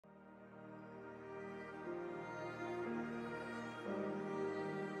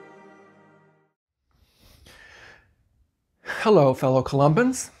Hello, fellow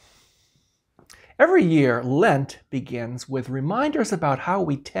Columbans. Every year, Lent begins with reminders about how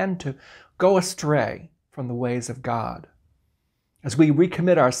we tend to go astray from the ways of God as we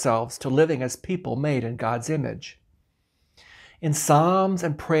recommit ourselves to living as people made in God's image. In psalms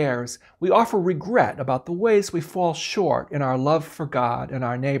and prayers, we offer regret about the ways we fall short in our love for God and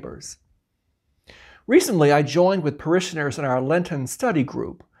our neighbors. Recently, I joined with parishioners in our Lenten study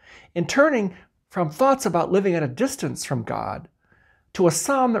group in turning from thoughts about living at a distance from God to a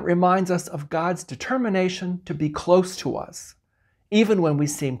psalm that reminds us of God's determination to be close to us, even when we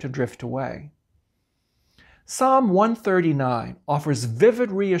seem to drift away. Psalm 139 offers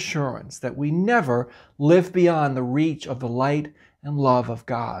vivid reassurance that we never live beyond the reach of the light and love of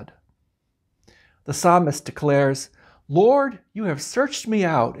God. The psalmist declares, "Lord, you have searched me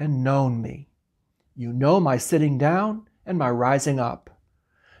out and known me. You know my sitting down and my rising up.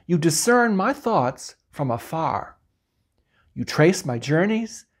 You discern my thoughts from afar. You trace my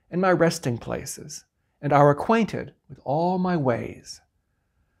journeys and my resting places, and are acquainted with all my ways.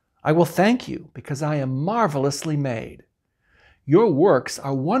 I will thank you because I am marvelously made. Your works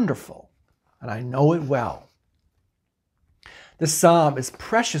are wonderful, and I know it well." This psalm is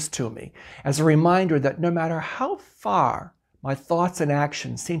precious to me as a reminder that no matter how far my thoughts and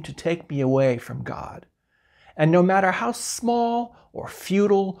actions seem to take me away from God, and no matter how small or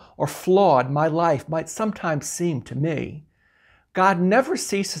futile or flawed my life might sometimes seem to me, God never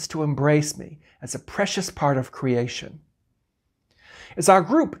ceases to embrace me as a precious part of creation. As our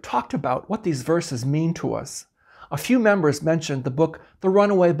group talked about what these verses mean to us, a few members mentioned the book The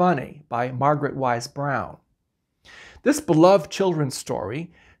Runaway Bunny by Margaret Wise Brown. This beloved children's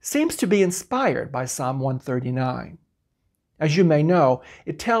story seems to be inspired by Psalm 139. As you may know,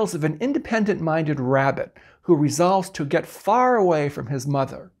 it tells of an independent-minded rabbit who resolves to get far away from his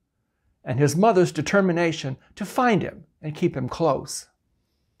mother, and his mother's determination to find him and keep him close.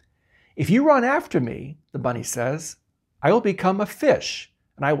 "If you run after me," the bunny says, "I will become a fish,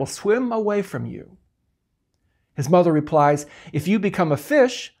 and I will swim away from you." His mother replies, "If you become a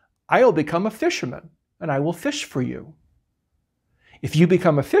fish, I will become a fisherman, and I will fish for you." "If you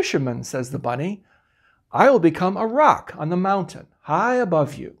become a fisherman," says the bunny, "I will become a rock on the mountain, high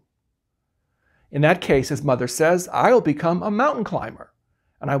above you." In that case, his mother says, "I will become a mountain climber,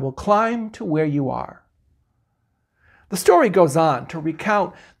 and I will climb to where you are." The story goes on to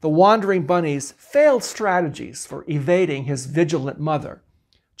recount the wandering bunny's failed strategies for evading his vigilant mother,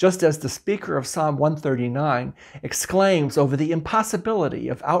 just as the speaker of Psalm 139 exclaims over the impossibility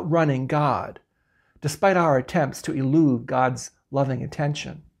of outrunning God, despite our attempts to elude God's loving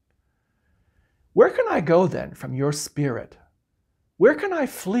attention. Where can I go then from your spirit? Where can I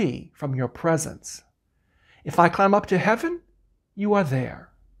flee from your presence? If I climb up to heaven, you are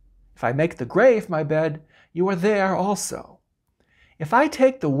there. If I make the grave my bed, you are there also. If I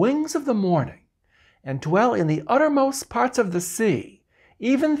take the wings of the morning and dwell in the uttermost parts of the sea,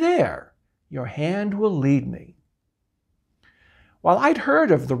 even there your hand will lead me. While I'd heard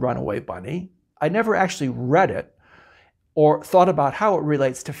of The Runaway Bunny, I never actually read it or thought about how it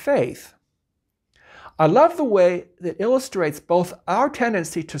relates to faith. I love the way that illustrates both our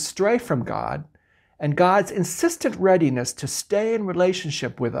tendency to stray from God and God's insistent readiness to stay in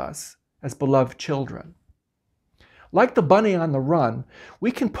relationship with us as beloved children. Like the bunny on the run,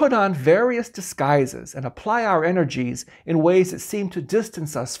 we can put on various disguises and apply our energies in ways that seem to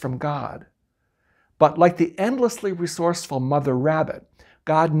distance us from God. But like the endlessly resourceful mother rabbit,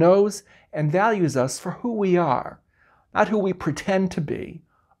 God knows and values us for who we are, not who we pretend to be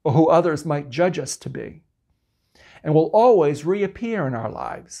or who others might judge us to be, and will always reappear in our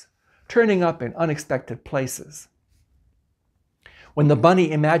lives, turning up in unexpected places. When the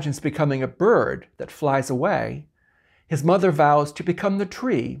bunny imagines becoming a bird that flies away, his mother vows to become the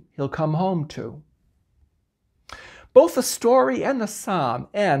tree he'll come home to. Both the story and the psalm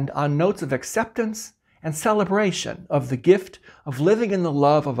end on notes of acceptance and celebration of the gift of living in the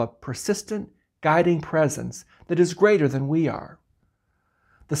love of a persistent, guiding presence that is greater than we are.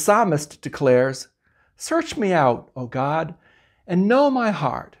 The psalmist declares, "Search me out, O God, and know my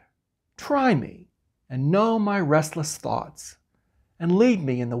heart. Try me and know my restless thoughts, and lead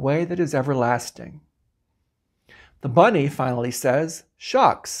me in the way that is everlasting." The bunny finally says,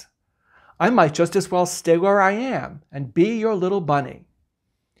 "Shucks, I might just as well stay where I am and be your little bunny."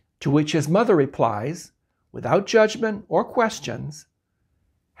 To which his mother replies, without judgment or questions,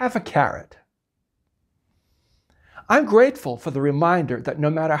 "Have a carrot." I'm grateful for the reminder that no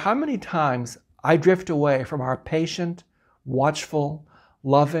matter how many times I drift away from our patient, watchful,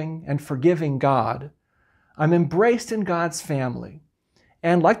 loving, and forgiving God, I'm embraced in God's family,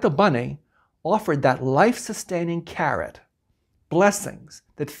 and like the bunny, offered that life-sustaining carrot blessings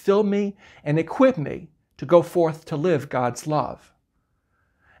that fill me and equip me to go forth to live God's love.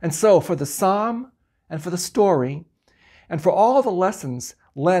 And so for the psalm and for the story and for all the lessons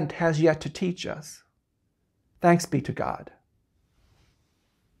Lent has yet to teach us, thanks be to God.